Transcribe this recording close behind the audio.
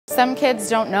Some kids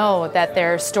don't know that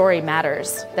their story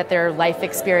matters, that their life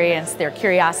experience, their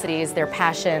curiosities, their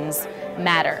passions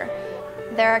matter.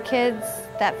 There are kids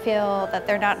that feel that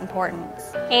they're not important.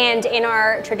 And in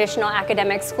our traditional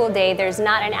academic school day, there's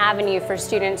not an avenue for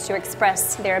students to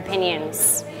express their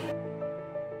opinions.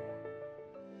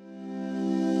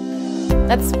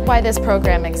 That's why this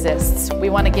program exists. We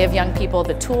want to give young people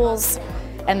the tools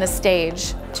and the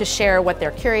stage to share what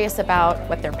they're curious about,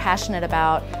 what they're passionate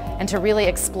about, and to really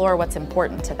explore what's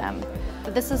important to them.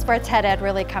 This is where TED Ed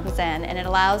really comes in, and it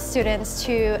allows students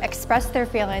to express their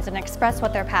feelings and express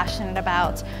what they're passionate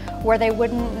about, where they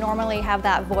wouldn't normally have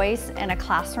that voice in a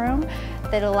classroom.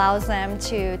 That allows them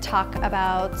to talk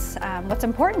about what's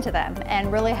important to them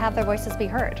and really have their voices be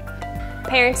heard.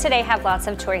 Parents today have lots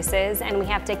of choices, and we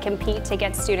have to compete to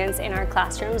get students in our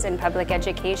classrooms in public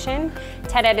education.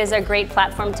 TED Ed is a great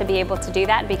platform to be able to do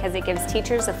that because it gives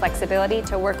teachers the flexibility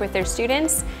to work with their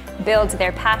students, build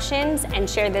their passions, and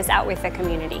share this out with the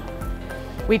community.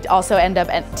 We also end up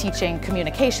teaching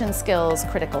communication skills,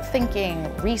 critical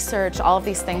thinking, research, all of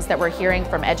these things that we're hearing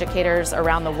from educators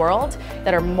around the world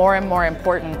that are more and more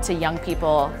important to young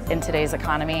people in today's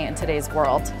economy, in today's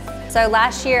world. So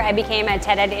last year I became a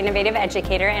TED Ed Innovative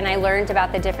Educator, and I learned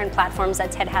about the different platforms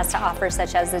that TED has to offer,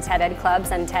 such as the TED Ed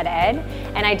Clubs and TED Ed.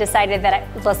 And I decided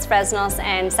that Los Fresnos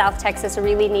and South Texas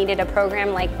really needed a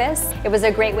program like this. It was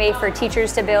a great way for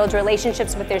teachers to build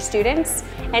relationships with their students,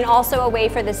 and also a way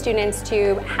for the students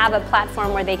to have a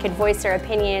platform where they could voice their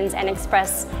opinions and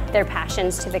express their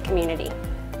passions to the community.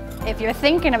 If you're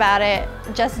thinking about it,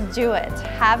 just do it.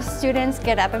 Have students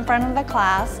get up in front of the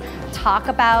class, talk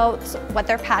about what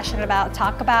they're passionate about,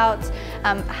 talk about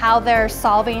how they're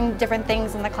solving different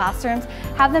things in the classrooms.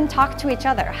 Have them talk to each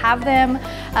other. Have them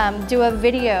do a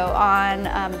video on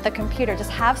the computer. Just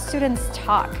have students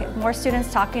talk. More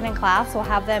students talking in class will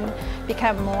have them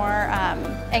become more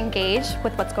engaged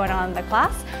with what's going on in the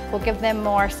class. Will give them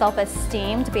more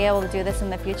self-esteem to be able to do this in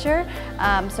the future.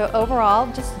 So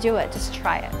overall, just do it. Just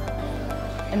try it.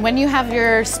 And when you have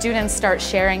your students start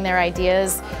sharing their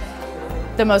ideas,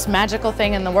 the most magical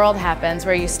thing in the world happens,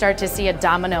 where you start to see a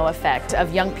domino effect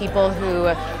of young people who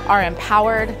are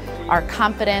empowered, are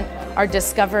confident, are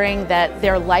discovering that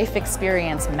their life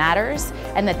experience matters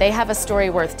and that they have a story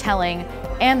worth telling,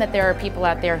 and that there are people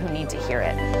out there who need to hear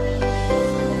it.